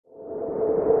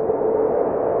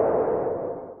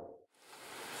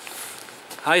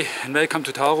Hi and welcome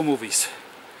to Taromovies.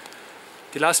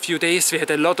 The last few days we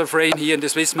had a lot of rain here in the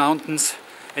Swiss mountains,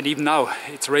 and even now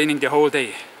it's raining the whole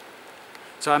day.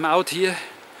 So I'm out here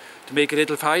to make a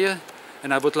little fire,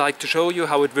 and I would like to show you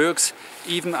how it works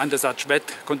even under such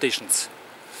wet conditions.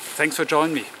 Thanks for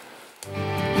joining me.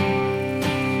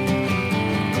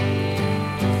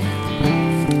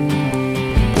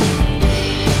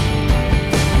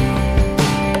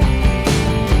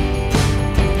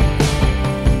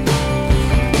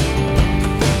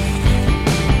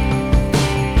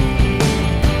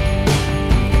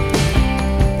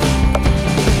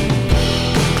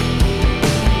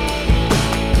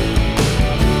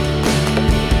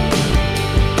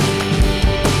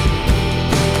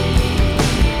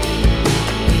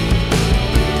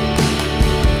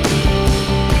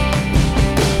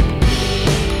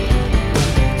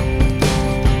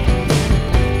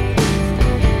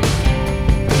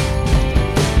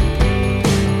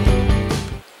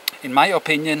 In my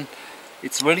opinion,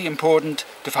 it's really important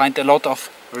to find a lot of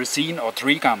resin or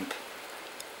tree gum,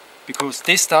 because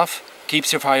this stuff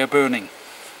keeps your fire burning.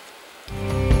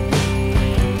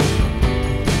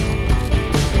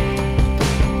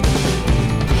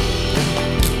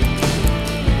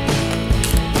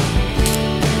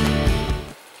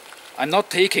 I'm not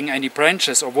taking any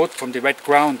branches or wood from the wet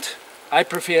ground. I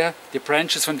prefer the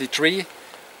branches from the tree.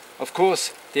 Of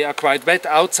course, they are quite wet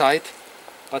outside,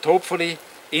 but hopefully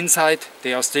inside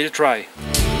they are still dry.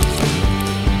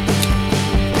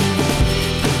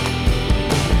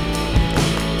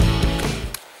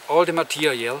 All the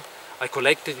material I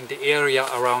collected in the area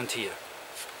around here.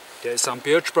 There is some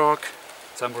birch bark,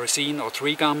 some resin or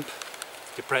tree gum,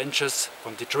 the branches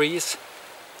from the trees,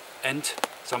 and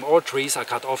some old trees I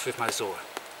cut off with my saw.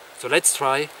 So let's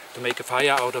try to make a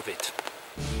fire out of it.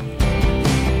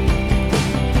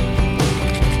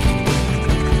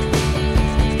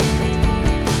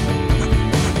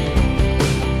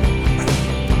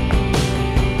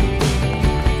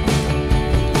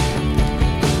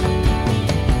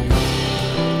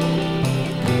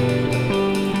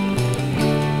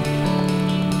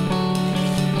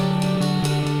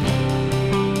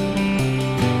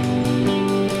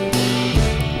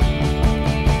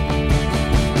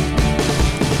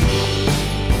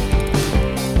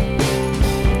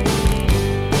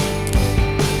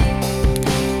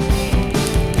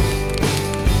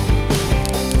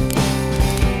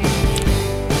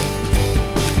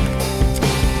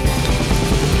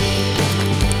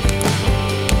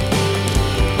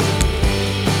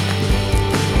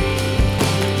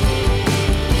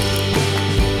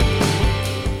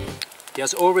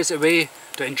 There's always a way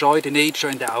to enjoy the nature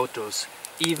and the outdoors,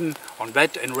 even on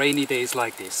wet and rainy days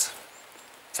like this.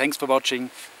 Thanks for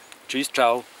watching. Tschüss,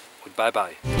 ciao, and bye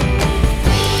bye.